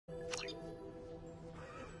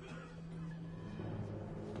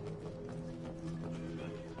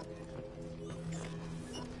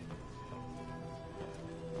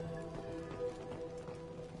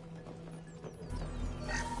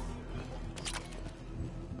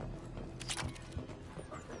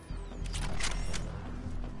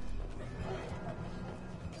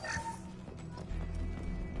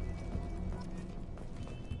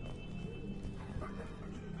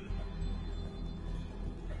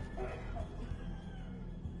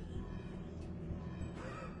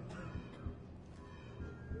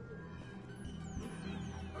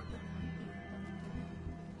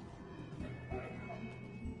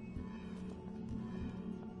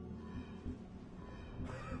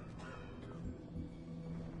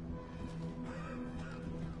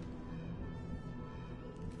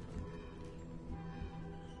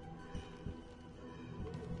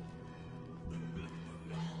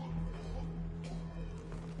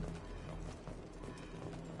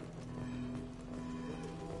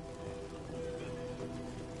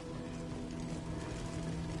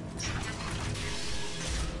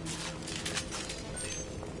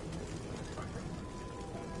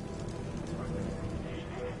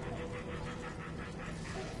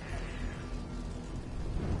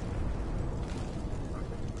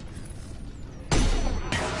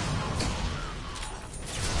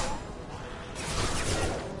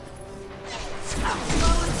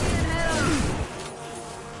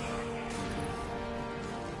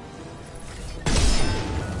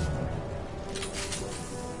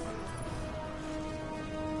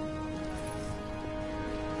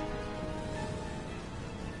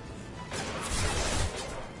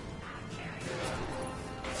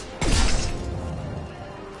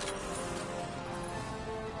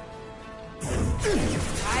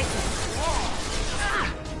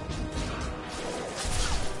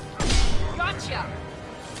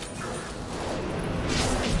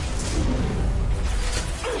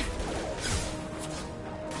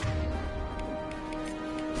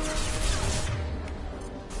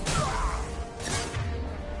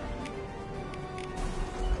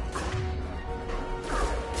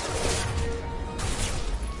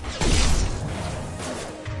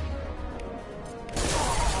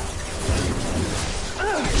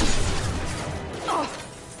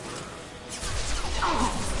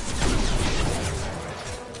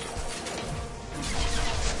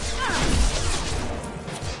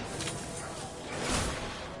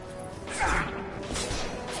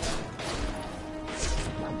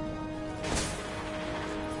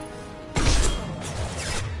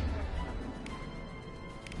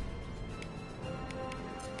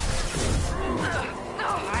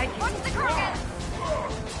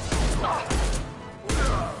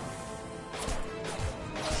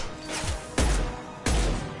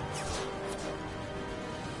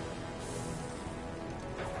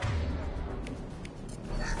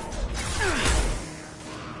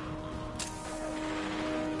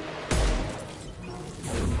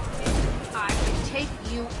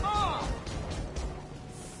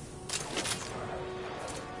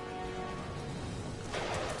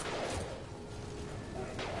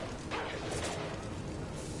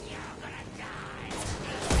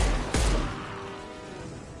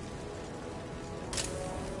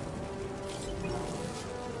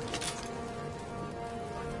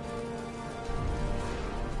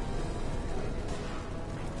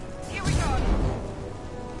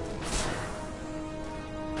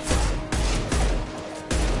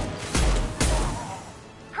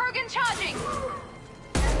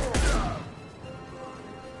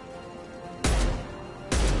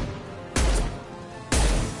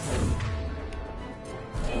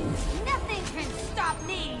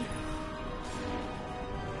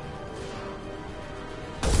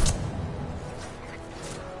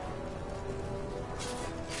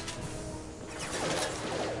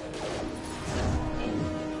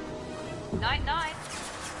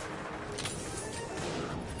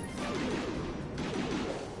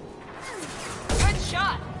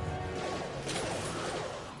shot!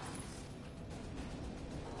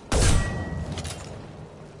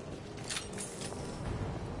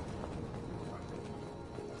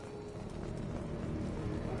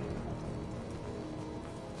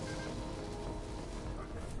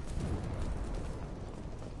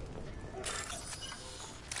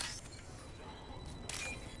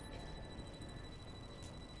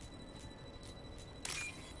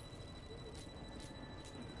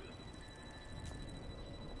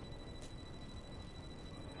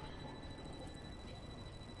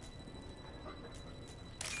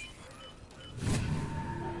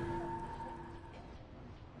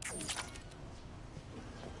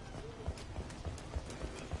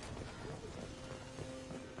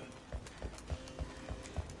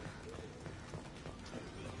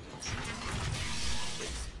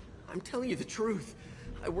 I'm telling you the truth.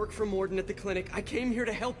 I work for Mordin at the clinic. I came here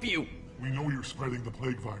to help you. We know you're spreading the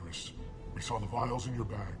plague virus. We saw the vials in your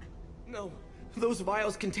bag. No, those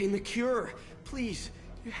vials contain the cure. Please,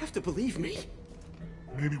 you have to believe me.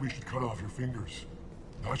 Maybe we should cut off your fingers.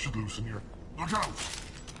 That should loosen your... Look out!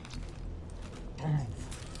 Don't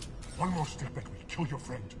move. One more step and we kill your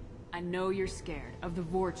friend. I know you're scared of the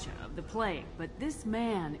Vorcha, of the plague, but this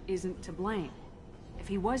man isn't to blame. If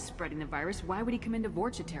he was spreading the virus, why would he come into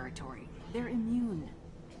Vorcha territory? They're immune.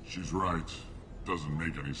 She's right. Doesn't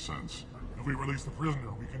make any sense. If we release the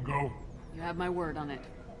prisoner, we can go. You have my word on it.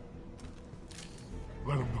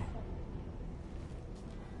 Let him know.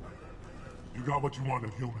 You got what you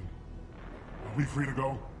wanted, human. Are we free to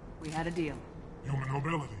go? We had a deal. Human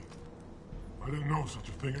nobility. I didn't know such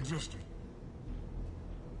a thing existed.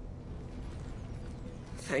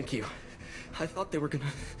 Thank you. I thought they were gonna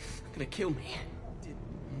kill me. Did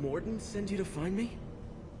Mordin send you to find me?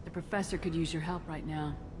 The professor could use your help right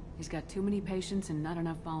now. He's got too many patients and not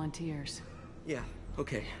enough volunteers. Yeah,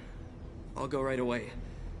 okay. I'll go right away.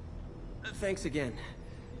 Thanks again.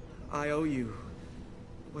 I owe you...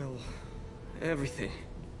 well, everything.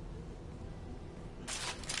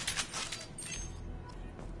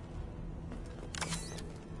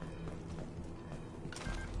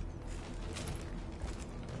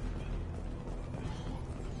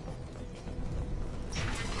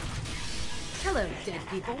 Hello, dead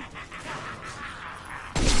people. I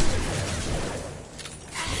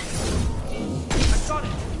got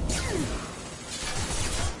it!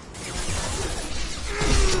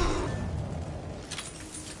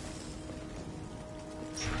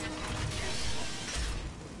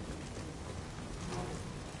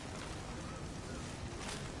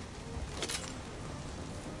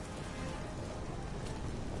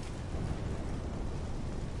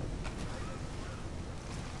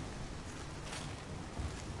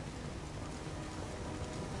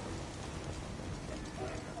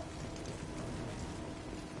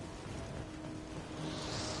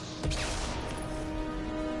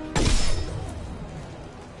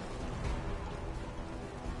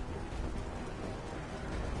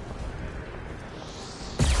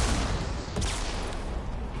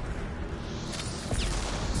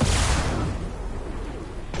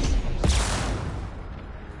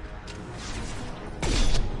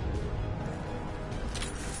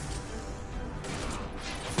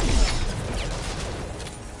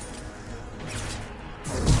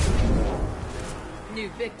 New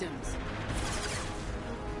victims.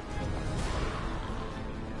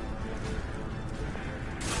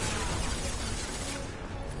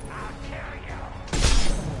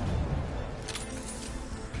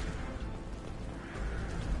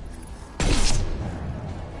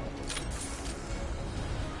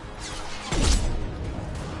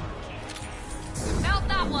 Felt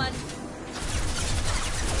that one.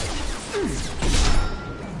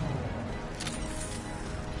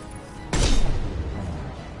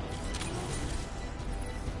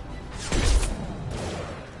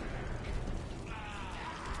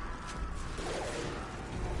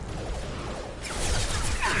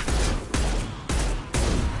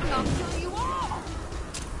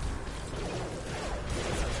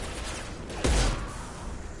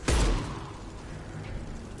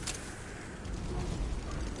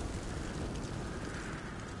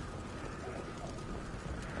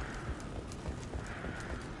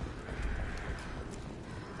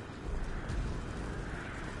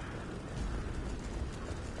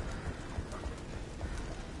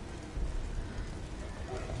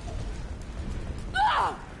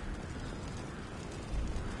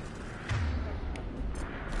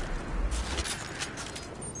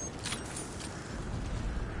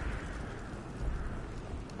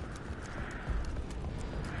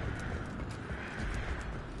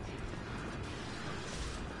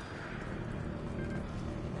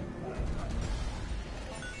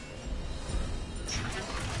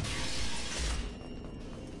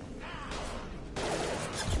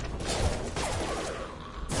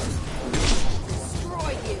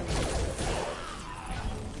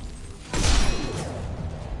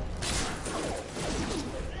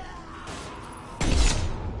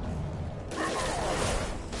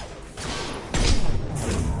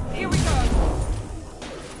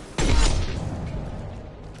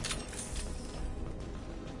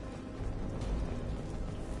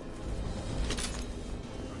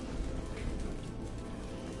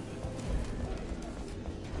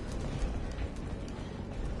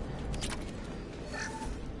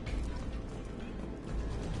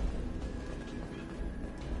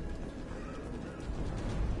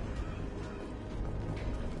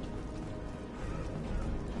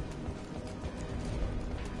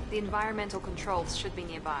 The environmental controls should be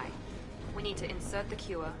nearby. We need to insert the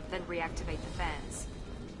cure, then reactivate the fans.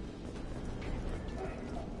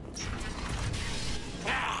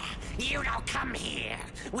 You don't come here.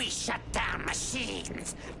 We shut down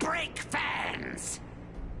machines, break fans.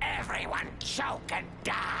 Everyone choke and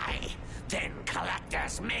die. Then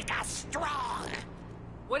collectors make us strong.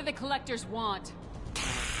 What do the collectors want?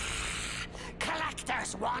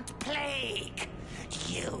 Collectors want plague.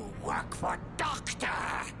 You work for Doctor.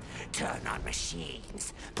 Turn on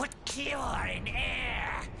machines. Put cure in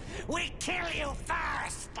air. We kill you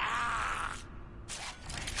first. Ah!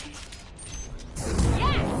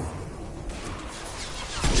 Yes!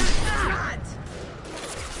 God!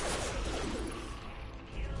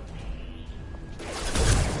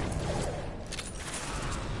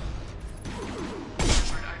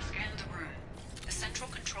 I've scanned the room. The central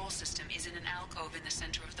control system is in an alcove in the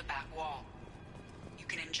center of the back wall. You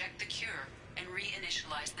can inject the cure and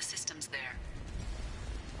reinitialize the systems there.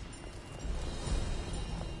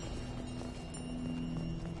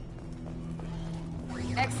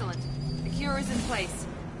 Excellent. The cure is in place.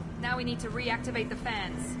 Now we need to reactivate the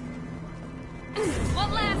fans.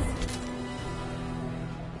 One last!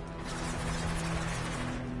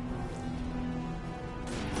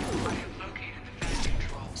 I have located the fan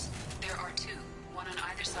controls. There are two, one on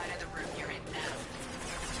either side of the room you're in now.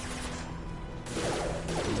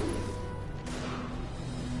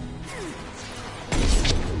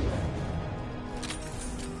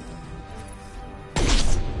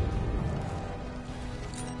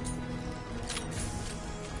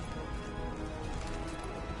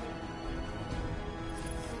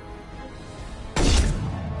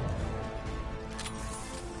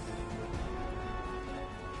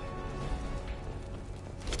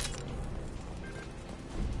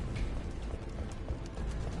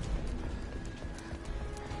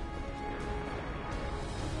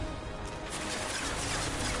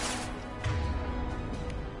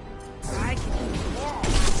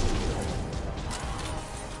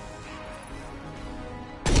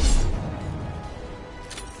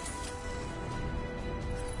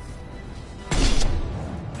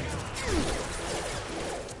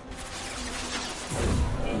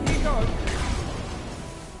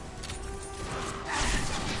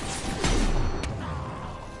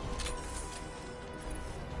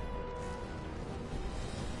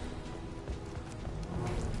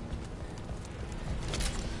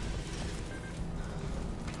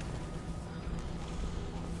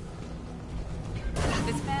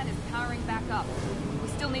 This fan is powering back up. We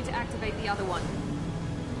still need to activate the other one.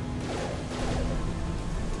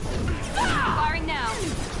 Firing now.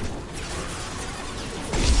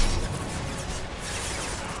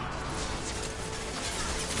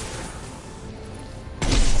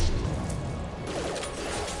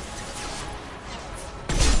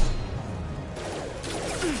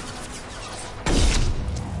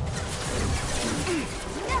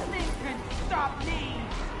 Nothing can stop me!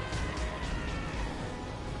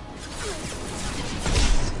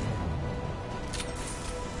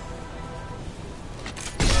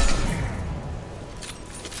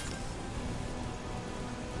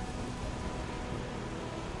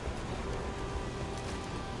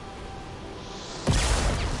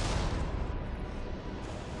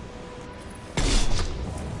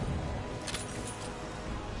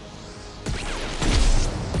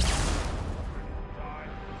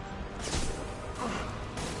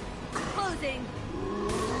 Closing!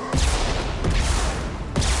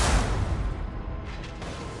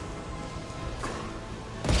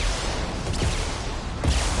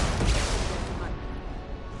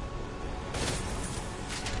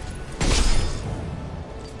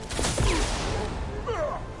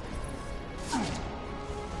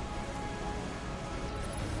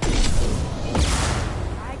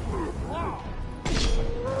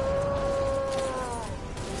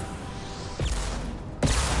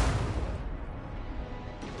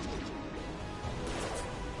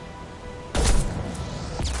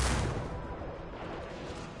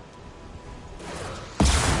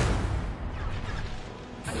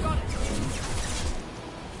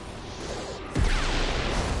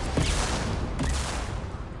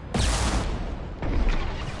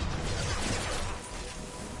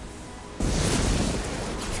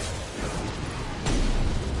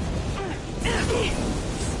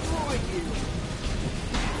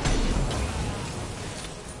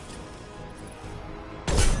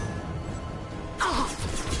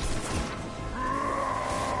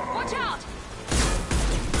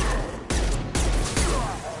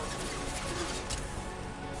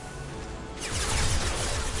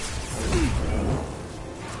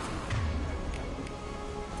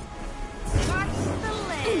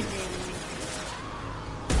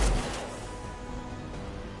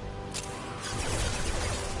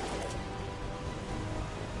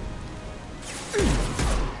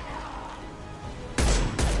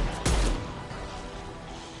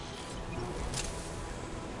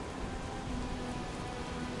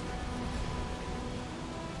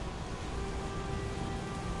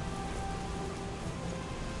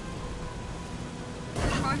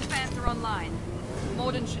 Both fans are online.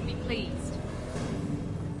 Morden should be pleased.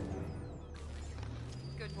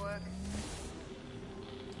 Good work.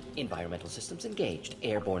 Environmental systems engaged.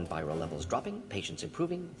 Airborne viral levels dropping. Patients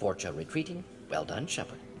improving. Vorcha retreating. Well done,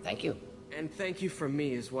 Shepard. Thank you. And thank you from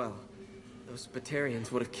me as well. Those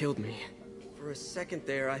Batarians would have killed me. For a second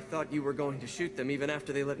there, I thought you were going to shoot them even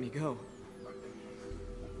after they let me go.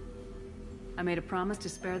 I made a promise to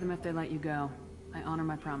spare them if they let you go. I honor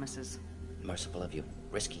my promises. Merciful of you.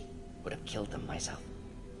 Risky. Would have killed them myself.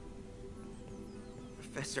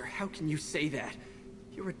 Professor, how can you say that?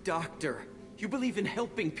 You're a doctor. You believe in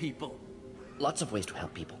helping people. Lots of ways to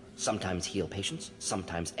help people. Sometimes heal patients,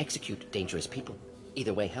 sometimes execute dangerous people.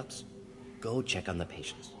 Either way helps. Go check on the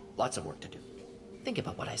patients. Lots of work to do. Think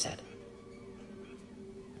about what I said.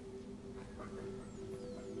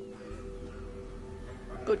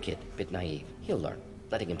 Good kid, bit naive. He'll learn.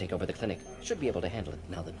 Letting him take over the clinic. Should be able to handle it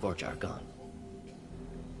now that Vorcha are gone.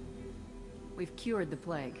 We've cured the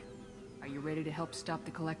plague. Are you ready to help stop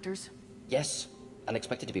the Collectors? Yes.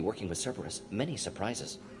 Unexpected to be working with Cerberus. Many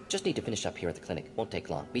surprises. Just need to finish up here at the clinic. Won't take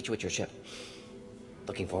long. Meet you at your ship.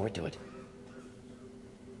 Looking forward to it.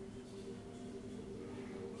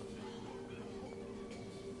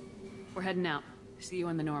 We're heading out. See you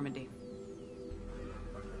in the Normandy.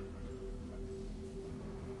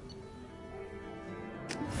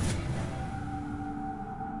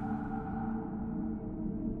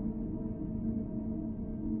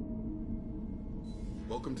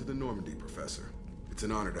 Welcome to the Normandy, Professor. It's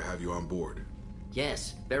an honor to have you on board.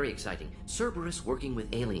 Yes, very exciting. Cerberus working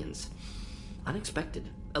with aliens. Unexpected.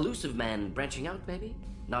 Elusive man branching out, maybe?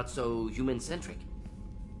 Not so human-centric.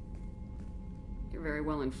 You're very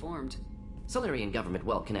well informed. Solarian government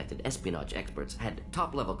well-connected espionage experts had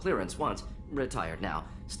top-level clearance once, retired now.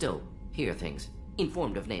 Still, hear things.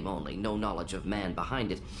 Informed of name only, no knowledge of man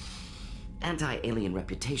behind it. Anti-alien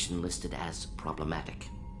reputation listed as problematic.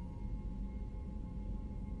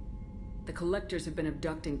 The Collectors have been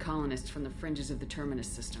abducting colonists from the fringes of the Terminus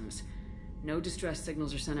systems. No distress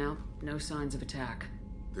signals are sent out, no signs of attack.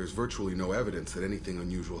 There's virtually no evidence that anything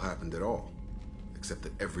unusual happened at all. Except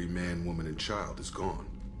that every man, woman, and child is gone.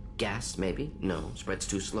 Gas, maybe? No, spreads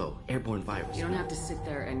too slow. Airborne virus. You don't have to sit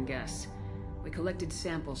there and guess. We collected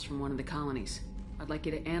samples from one of the colonies. I'd like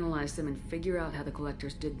you to analyze them and figure out how the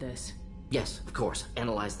Collectors did this. Yes, of course.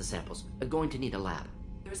 Analyze the samples. Going to need a lab.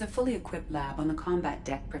 There's a fully equipped lab on the combat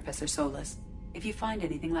deck, Professor Solis. If you find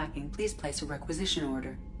anything lacking, please place a requisition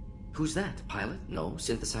order. Who's that? Pilot? No.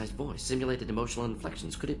 Synthesized voice. Simulated emotional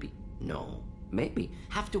inflections. Could it be? No. Maybe.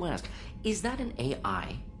 Have to ask. Is that an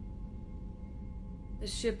AI? The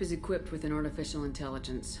ship is equipped with an artificial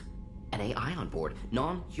intelligence. An AI on board.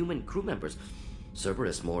 Non-human crew members.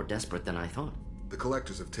 Cerberus more desperate than I thought. The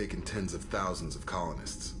Collectors have taken tens of thousands of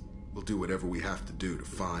colonists. We'll do whatever we have to do to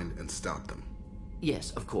find and stop them.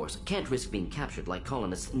 Yes, of course. Can't risk being captured like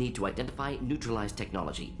colonists need to identify, neutralize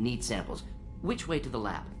technology, need samples. Which way to the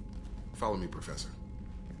lab? Follow me, Professor.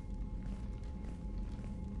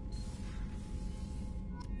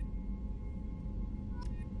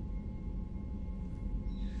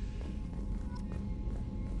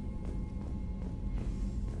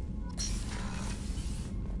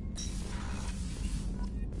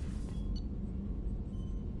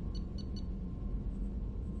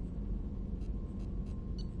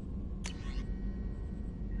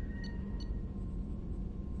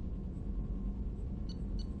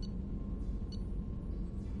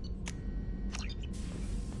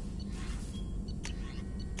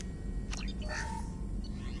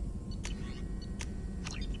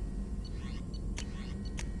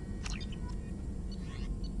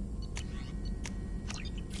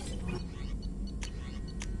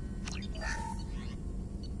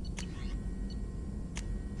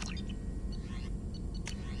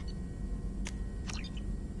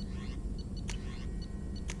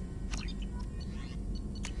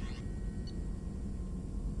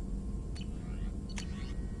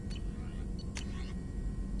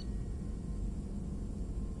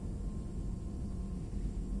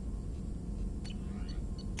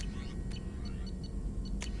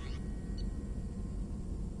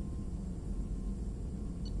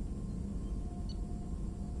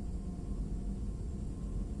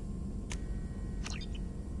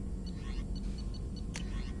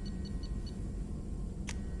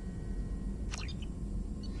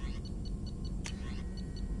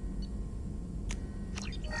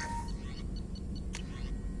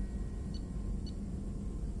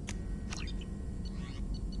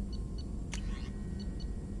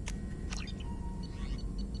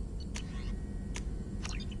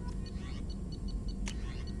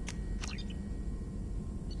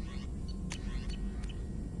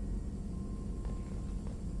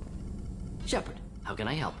 Shepard, how can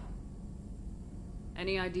I help?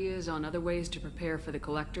 Any ideas on other ways to prepare for the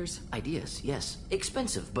collectors? Ideas, yes.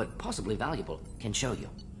 Expensive, but possibly valuable. Can show you.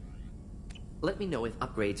 Let me know if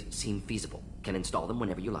upgrades seem feasible. Can install them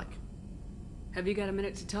whenever you like. Have you got a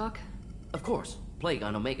minute to talk? Of course. Plague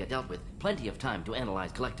on Omega dealt with. Plenty of time to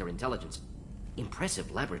analyze collector intelligence.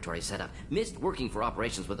 Impressive laboratory setup. Missed working for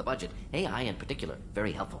operations with a budget. AI in particular.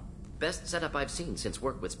 Very helpful. Best setup I've seen since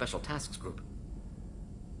work with Special Tasks Group.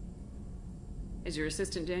 Is your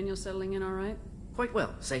assistant Daniel settling in all right? Quite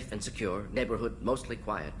well. Safe and secure. Neighborhood mostly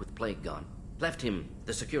quiet with Plague gone. Left him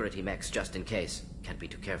the security mechs just in case. Can't be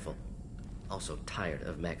too careful. Also tired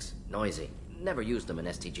of mechs. Noisy. Never used them in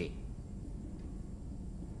STG.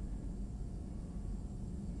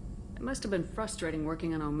 It must have been frustrating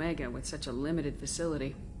working on Omega with such a limited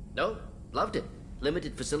facility. No, loved it.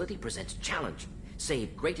 Limited facility presents challenge.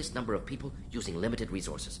 Save greatest number of people using limited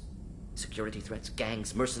resources. Security threats,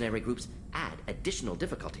 gangs, mercenary groups add additional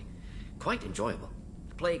difficulty. Quite enjoyable.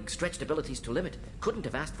 Plague stretched abilities to limit. Couldn't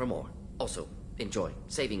have asked for more. Also, enjoy.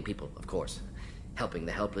 Saving people, of course. Helping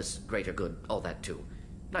the helpless, greater good, all that too.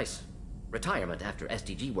 Nice. Retirement after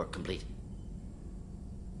STG work complete.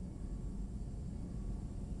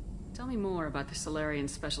 Tell me more about the Solarian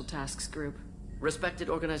Special Tasks Group. Respected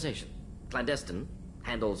organization. Clandestine.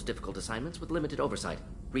 Handles difficult assignments with limited oversight.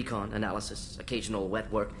 Recon, analysis, occasional wet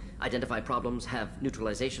work. Identify problems, have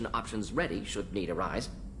neutralization options ready should need arise.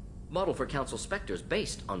 Model for Council Spectres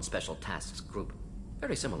based on Special Tasks Group.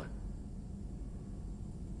 Very similar.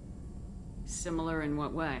 Similar in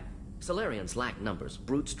what way? Solarians lack numbers,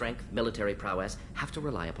 brute strength, military prowess, have to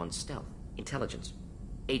rely upon stealth, intelligence.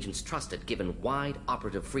 Agents trusted, given wide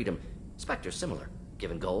operative freedom. Spectres similar,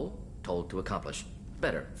 given goal, told to accomplish.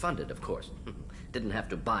 Better, funded, of course. Didn't have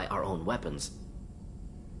to buy our own weapons.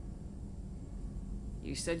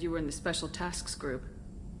 You said you were in the Special Tasks Group.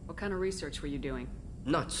 What kind of research were you doing?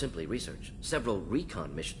 Not simply research. Several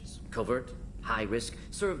recon missions. Covert, high risk,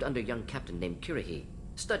 served under young captain named Kirihi.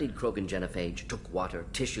 Studied Krogan genophage, took water,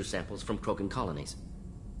 tissue samples from Krogan colonies.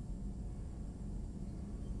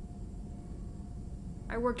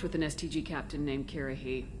 I worked with an STG captain named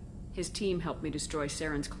Kirihi. His team helped me destroy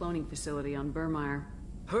Saren's cloning facility on Burmire.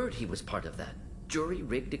 Heard he was part of that.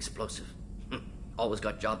 Jury-rigged explosive. Always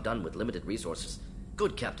got job done with limited resources.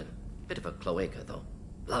 Good captain. Bit of a cloaca, though.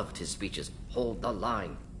 Loved his speeches. Hold the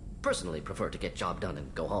line. Personally prefer to get job done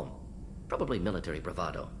and go home. Probably military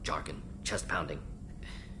bravado, jargon, chest pounding.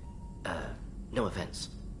 No offense.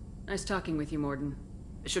 Nice talking with you, Mordin.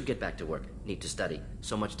 Should get back to work. Need to study.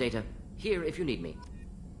 So much data. Here if you need me.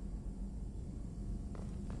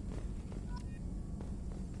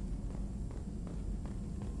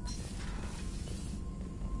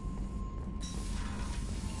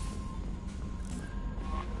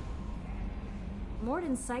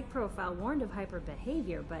 Mordin's psych profile warned of hyper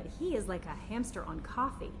behavior, but he is like a hamster on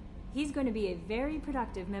coffee. He's going to be a very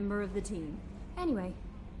productive member of the team. Anyway,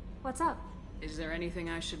 what's up? Is there anything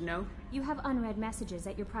I should know? You have unread messages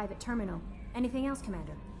at your private terminal. Anything else,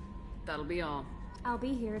 Commander? That'll be all. I'll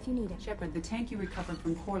be here if you need it. Shepard, the tank you recovered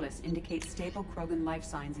from Corliss indicates stable Krogan life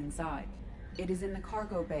signs inside. It is in the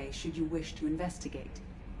cargo bay should you wish to investigate.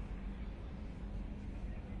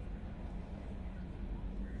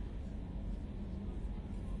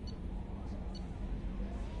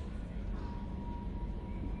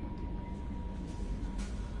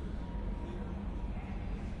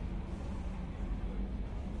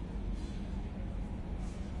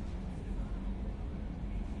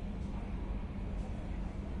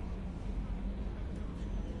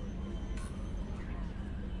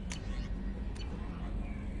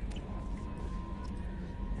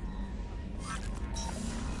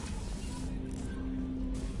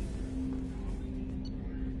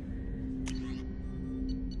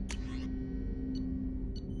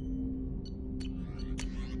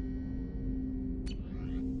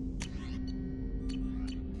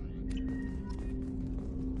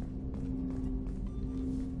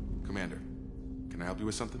 Commander, can I help you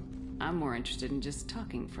with something? I'm more interested in just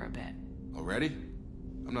talking for a bit. Already?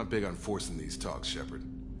 I'm not big on forcing these talks, Shepard.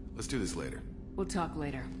 Let's do this later. We'll talk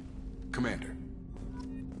later. Commander.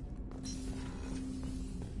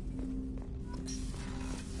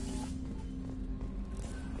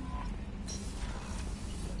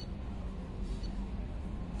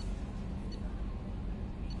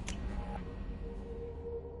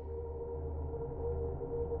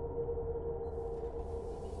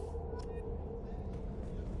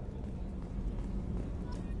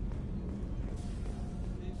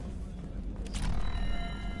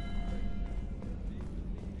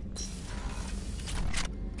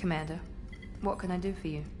 Commander, what can I do for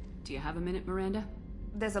you? Do you have a minute, Miranda?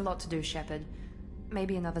 There's a lot to do, Shepard.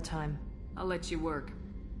 Maybe another time. I'll let you work.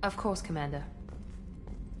 Of course, Commander.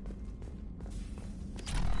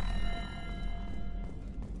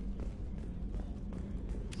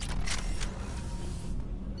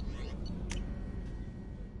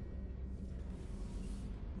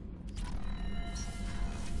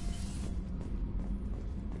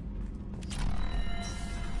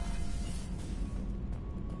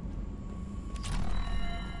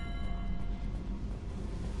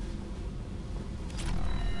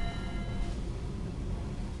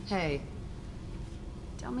 Hey.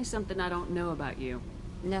 Tell me something I don't know about you.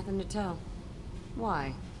 Nothing to tell.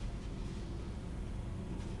 Why?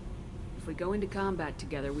 If we go into combat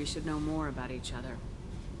together, we should know more about each other.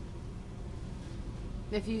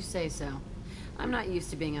 If you say so. I'm not used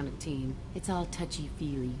to being on a team. It's all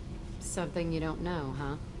touchy-feely. Something you don't know,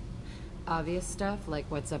 huh? Obvious stuff, like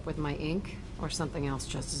what's up with my ink, or something else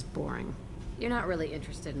just as boring. You're not really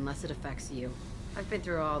interested unless it affects you. I've been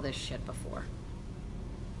through all this shit before.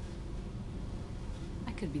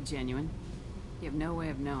 I could be genuine. You have no way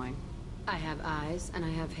of knowing. I have eyes, and I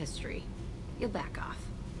have history. You'll back off.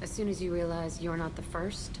 As soon as you realize you're not the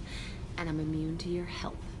first, and I'm immune to your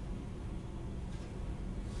help.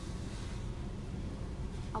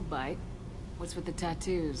 I'll bite. What's with the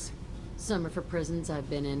tattoos? Some are for prisons I've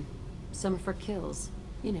been in. Some are for kills.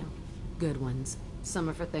 You know, good ones. Some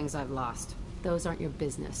are for things I've lost. Those aren't your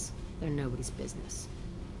business. They're nobody's business.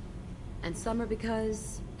 And some are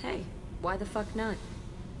because, hey, why the fuck not?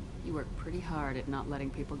 You work pretty hard at not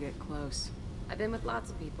letting people get close. I've been with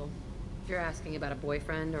lots of people. If you're asking about a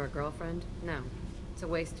boyfriend or a girlfriend, no. It's a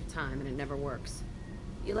waste of time and it never works.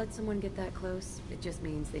 You let someone get that close, it just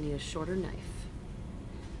means they need a shorter knife.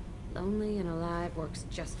 Lonely and alive works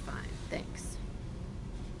just fine, thanks.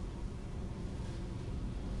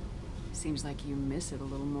 Seems like you miss it a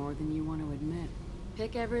little more than you want to admit.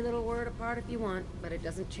 Pick every little word apart if you want, but it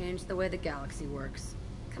doesn't change the way the galaxy works.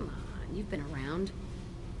 Come on, you've been around.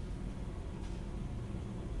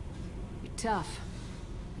 You're tough,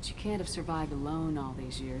 but you can't have survived alone all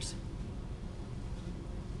these years.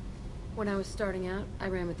 When I was starting out, I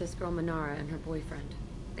ran with this girl Minara and her boyfriend.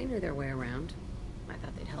 They knew their way around. I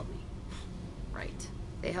thought they'd help me. Right.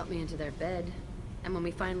 They helped me into their bed, and when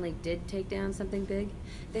we finally did take down something big,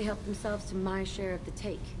 they helped themselves to my share of the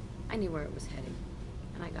take. I knew where it was heading,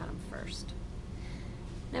 and I got them first.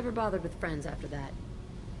 Never bothered with friends after that.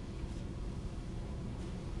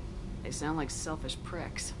 They sound like selfish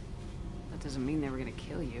pricks. That doesn't mean they were gonna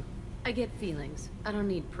kill you. I get feelings. I don't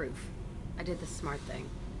need proof. I did the smart thing.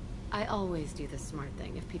 I always do the smart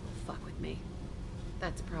thing if people fuck with me.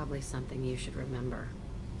 That's probably something you should remember.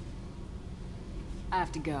 I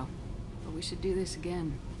have to go, but we should do this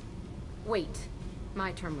again. Wait.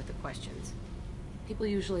 My turn with the questions. People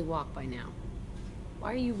usually walk by now.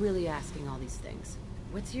 Why are you really asking all these things?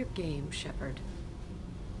 What's your game, Shepard?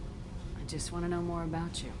 I just want to know more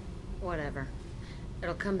about you. Whatever.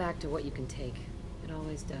 It'll come back to what you can take. It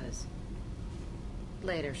always does.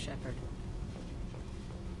 Later, Shepard.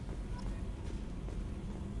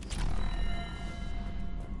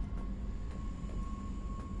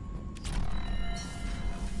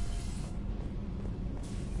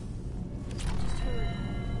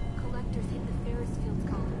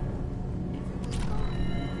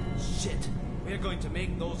 Shit! We're going to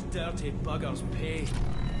make those dirty buggers pay.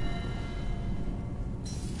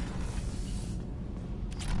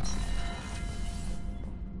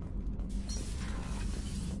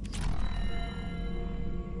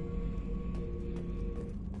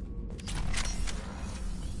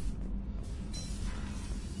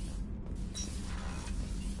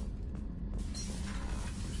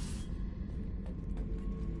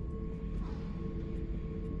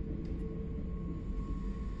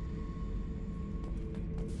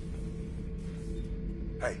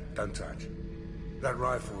 Hey, don't touch. That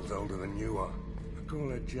rifle's older than you are. I call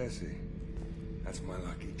her Jessie. That's my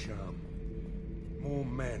lucky charm. More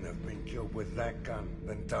men have been killed with that gun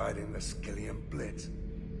than died in the Skillian Blitz.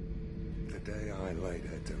 The day I laid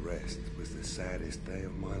her to rest was the saddest day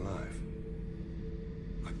of my life.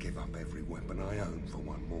 I'd give up every weapon I own for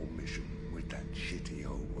one more mission with that shitty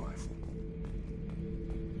old rifle.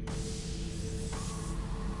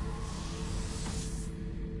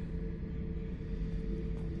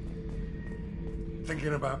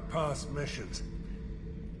 Thinking about past missions.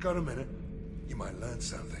 Got a minute? You might learn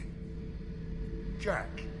something.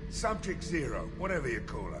 Jack, Subject Zero, whatever you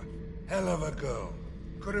call her. Hell of a girl.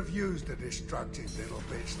 Could have used a destructive little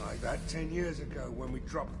bitch like that 10 years ago when we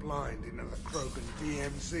dropped blind into the Krogan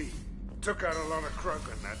DMZ. Took out a lot of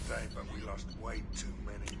Krogan that day, but we lost way too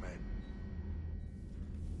many men.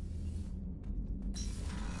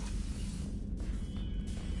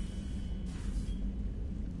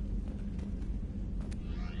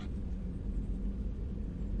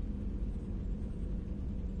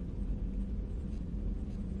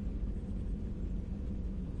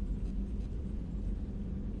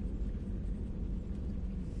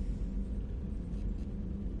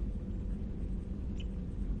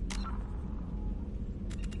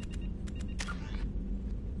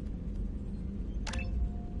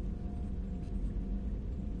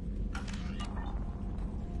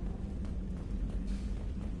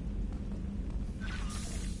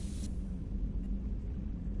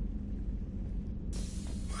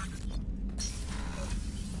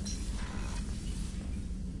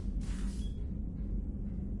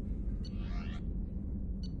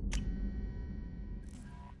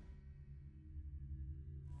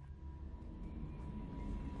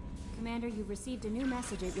 Commander, you've received a new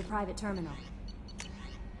message at your private terminal.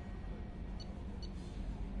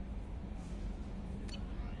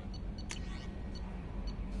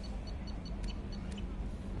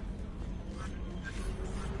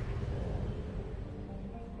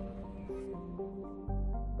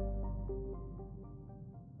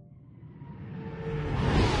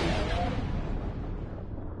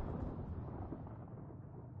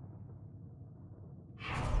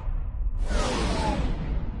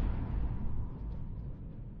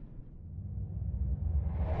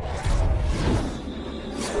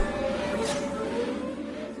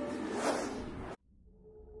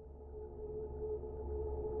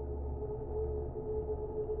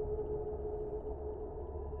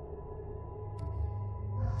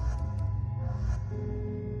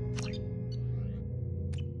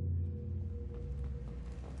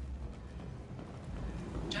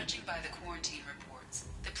 Judging by the quarantine reports,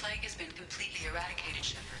 the plague has been completely eradicated,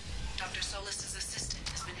 Shepard. Dr. Solis' assistant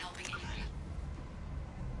has been helping Amy.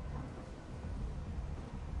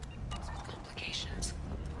 Complications.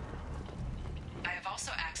 I have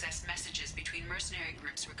also accessed messages between mercenary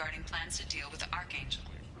groups regarding plans to deal with the Archangel.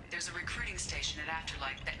 There's a recruiting station at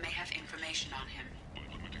Afterlight that may have information on him.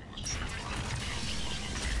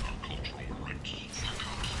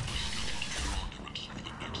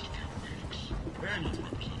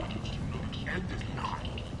 End is not.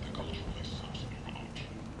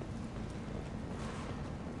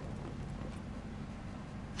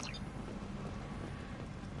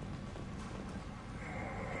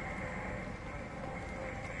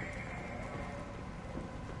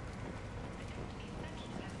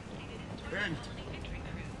 End.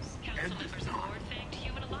 End is not. Thanked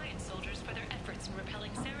Human Alliance soldiers for their efforts in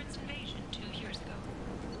repelling Saren's invasion 2 years ago.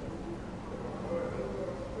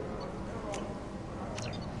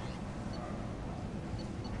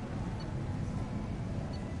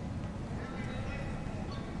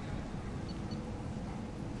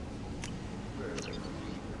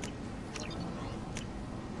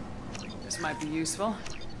 This might be useful.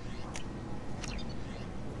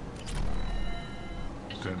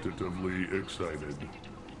 Tentatively excited.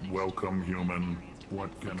 Welcome, human. What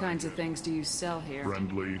kinds of things do you sell here?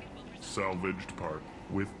 Friendly, salvaged part.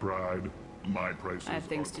 With pride, my prices I have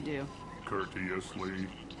things to do. Courteously,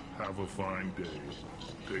 have a fine day.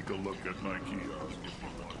 Take a look at my kiosk if you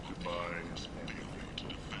want to buy anything.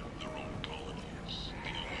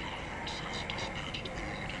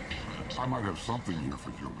 I might have something here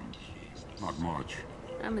for humans. Not much.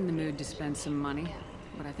 I'm in the mood to spend some money,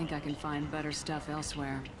 but I think I can find better stuff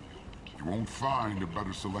elsewhere. You won't find a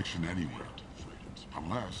better selection anywhere.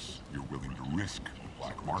 Unless you're willing to risk the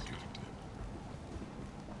black market.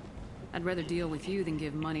 I'd rather deal with you than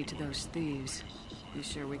give money to those thieves. You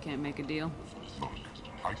sure we can't make a deal? Look,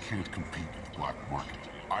 I can't compete with the black market.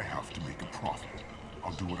 I have to make a profit.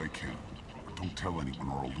 I'll do what I can. But don't tell anyone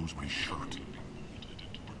or I'll lose my shirt.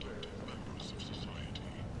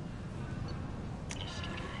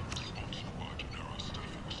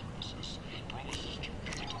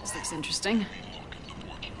 This looks interesting.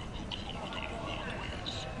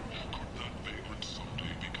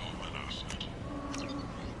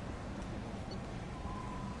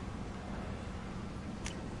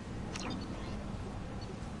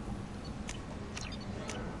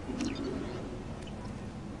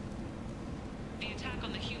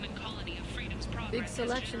 Big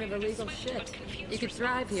selection of illegal shit. You could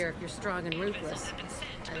thrive here if you're strong and ruthless.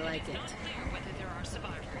 I like it. Whether there are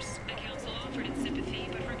survivors. The council offered its sympathy,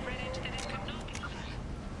 but regretted that it could not be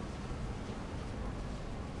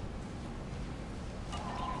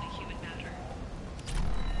purely human matter.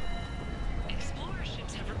 Explorer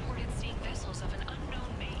ships have reported seeing vessels of an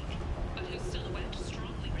unknown make, but whose silhouette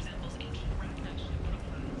strongly resembles ancient Ragnar ship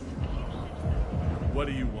profiles. What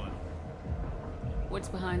do you want? What's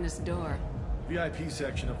behind this door? VIP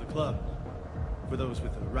section of the club. For those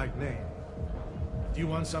with the right name. Do you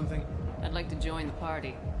want something? I'd like to join the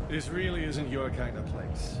party. This really isn't your kind of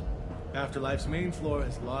place. Afterlife's main floor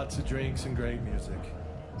has lots of drinks and great music.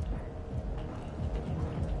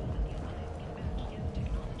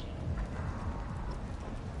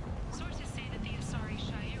 Sources say that the Asari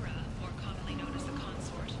Shaira, more commonly known as the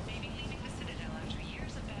Consort, may be leaving the Citadel after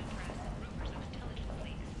years of bad press and rumors of intelligent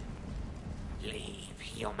leaks. Leave,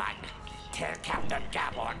 human. Tell Captain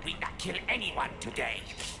Gavorn we not kill anyone today.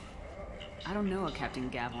 I don't know a Captain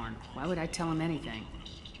Gavorn. Why would I tell him anything?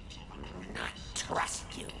 Not trust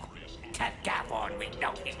you. tell Gavon we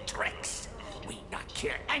know his tricks. We not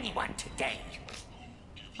kill anyone today.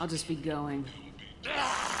 I'll just be going.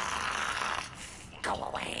 Go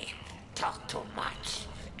away. Talk too much.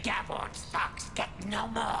 Gavon's fox get no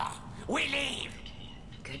more. We leave.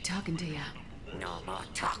 Good talking to ya. No more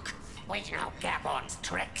talk. We know Gavon's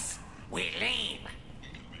tricks. We leave.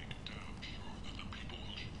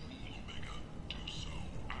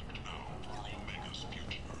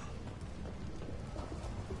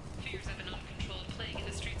 Fears of an uncontrolled plague in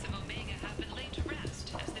the streets of Omega have been laid to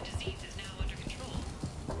rest, as the disease is now under control.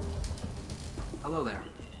 Hello there.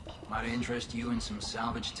 Might I interest you in some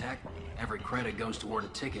salvage tech? Every credit goes toward a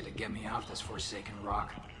ticket to get me off this forsaken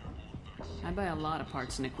rock. I buy a lot of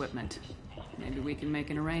parts and equipment. Maybe we can make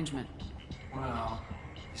an arrangement. Well,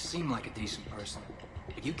 you seem like a decent person,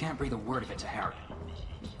 but you can't breathe a word of it to Harrod.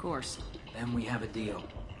 Of course. Then we have a deal.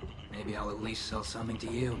 Maybe I'll at least sell something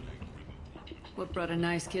to you. What brought a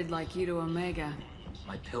nice kid like you to Omega?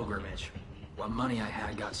 My pilgrimage. What money I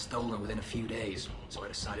had got stolen within a few days, so I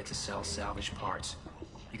decided to sell salvaged parts.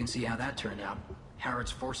 You can see how that turned out.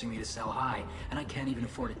 Harrod's forcing me to sell high, and I can't even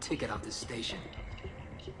afford a ticket off this station.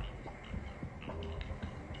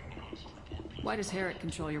 Why does Harrod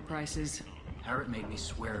control your prices? Harrod made me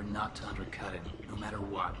swear not to undercut it, no matter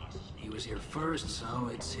what. He was here first,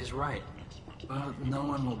 so it's his right. But no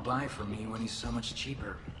one will buy from me when he's so much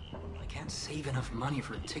cheaper. I can't save enough money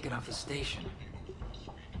for a ticket off the station.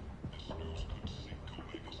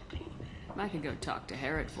 I could go talk to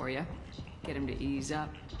Harrod for you. Get him to ease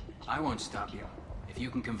up. I won't stop you. If you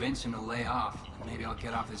can convince him to lay off, then maybe I'll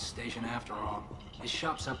get off this station after all. His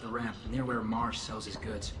shop's up the ramp, near where Marsh sells his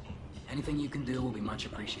goods. Anything you can do will be much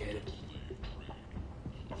appreciated.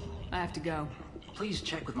 I have to go. Please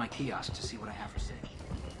check with my kiosk to see what I have for sale.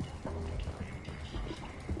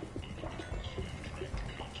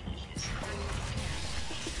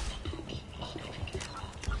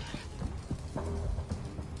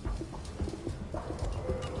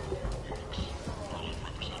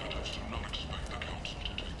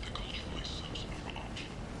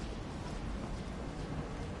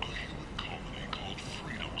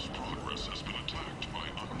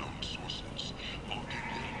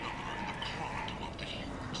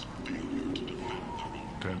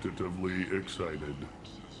 Tentatively excited.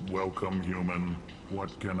 Welcome, human.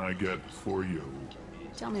 What can I get for you?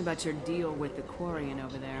 Tell me about your deal with the Quarian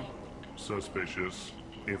over there. Suspicious.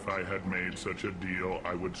 If I had made such a deal,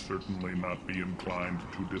 I would certainly not be inclined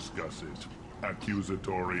to discuss it.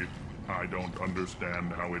 Accusatory. I don't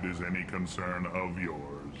understand how it is any concern of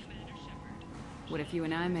yours. What if you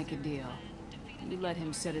and I make a deal? You let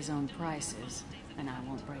him set his own prices, and I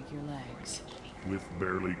won't break your legs. With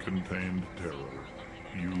barely contained terror,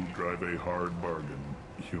 you drive a hard bargain,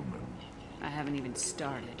 human. I haven't even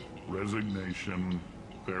started. Resignation.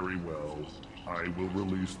 Very well. I will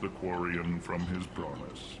release the Quarian from his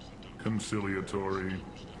promise. Conciliatory.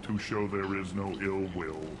 To show there is no ill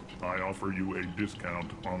will, I offer you a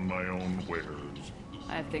discount on my own wares.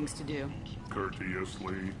 I have things to do.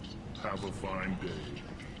 Courteously. Have a fine day.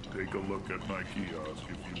 Take a look at my kiosk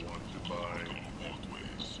if you want to buy.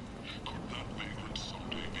 Always. Could that vagrant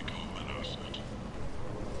someday become an asset?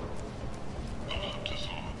 The hunt is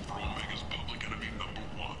on for Omega's public enemy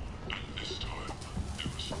 #1, and this time,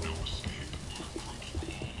 there's no escape.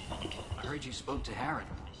 I heard you spoke to Harrod.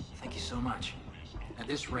 Thank you so much. At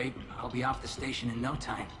this rate, I'll be off the station in no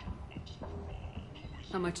time.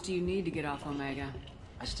 How much do you need to get off Omega?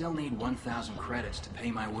 I still need 1,000 credits to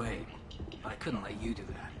pay my way, but I couldn't let you do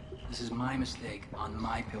that. This is my mistake on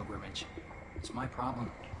my pilgrimage. It's my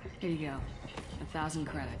problem. Here you go. 1,000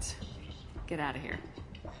 credits. Get out of here.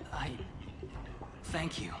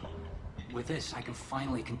 Thank you. With this, I can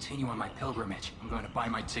finally continue on my pilgrimage. I'm going to buy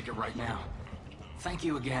my ticket right now. Thank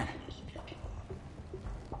you again.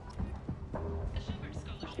 The Shepard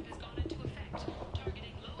Scholarship has gone into effect,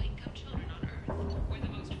 targeting low-income children on Earth, where the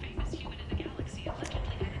most famous human in the galaxy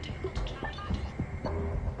allegedly had a difficult childhood.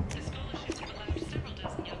 The scholarship will allow several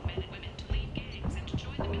dozen young men and women to leave gangs and to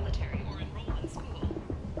join the military or enroll in school.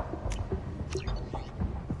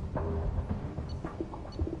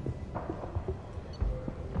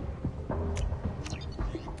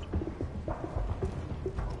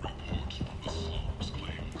 Reports from the slums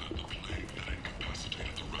claim that the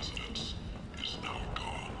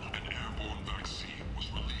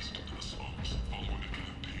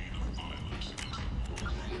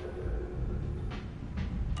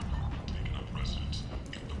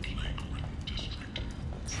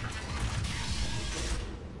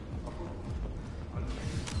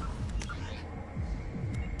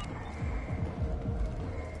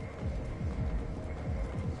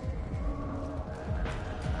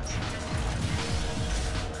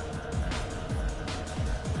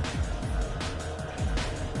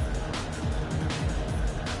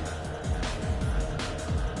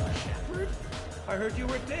I heard you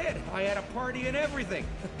were dead. I had a party and everything.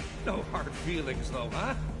 No hard feelings, though,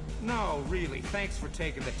 huh? No, really. Thanks for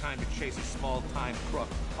taking the time to chase a small-time crook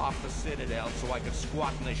off the Citadel so I could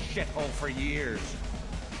squat in this shithole for years.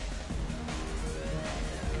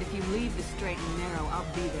 And if you leave the straight and narrow,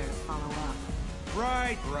 I'll be there to follow up.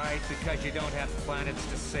 Right, because you don't have planets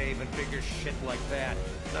to save and bigger shit like that.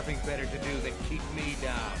 Nothing better to do than keep me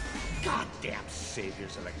down. Goddamn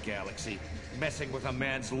saviors of the galaxy, messing with a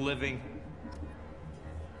man's living.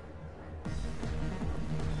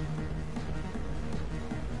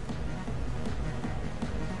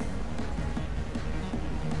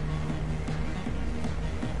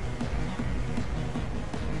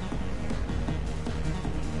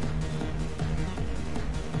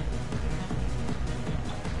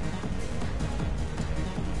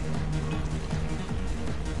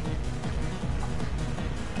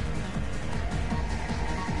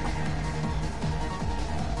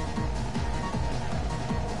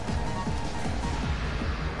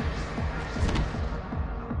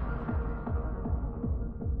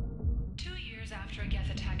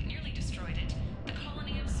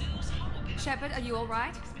 Shepard, are you all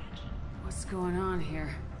right? What's going on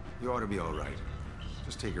here? You ought to be all right.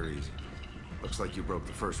 Just take her easy. Looks like you broke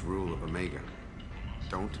the first rule of Omega.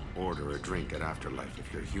 Don't order a drink at Afterlife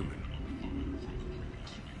if you're human.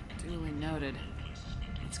 Duly noted.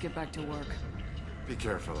 Let's get back to work. Be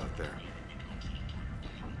careful out there.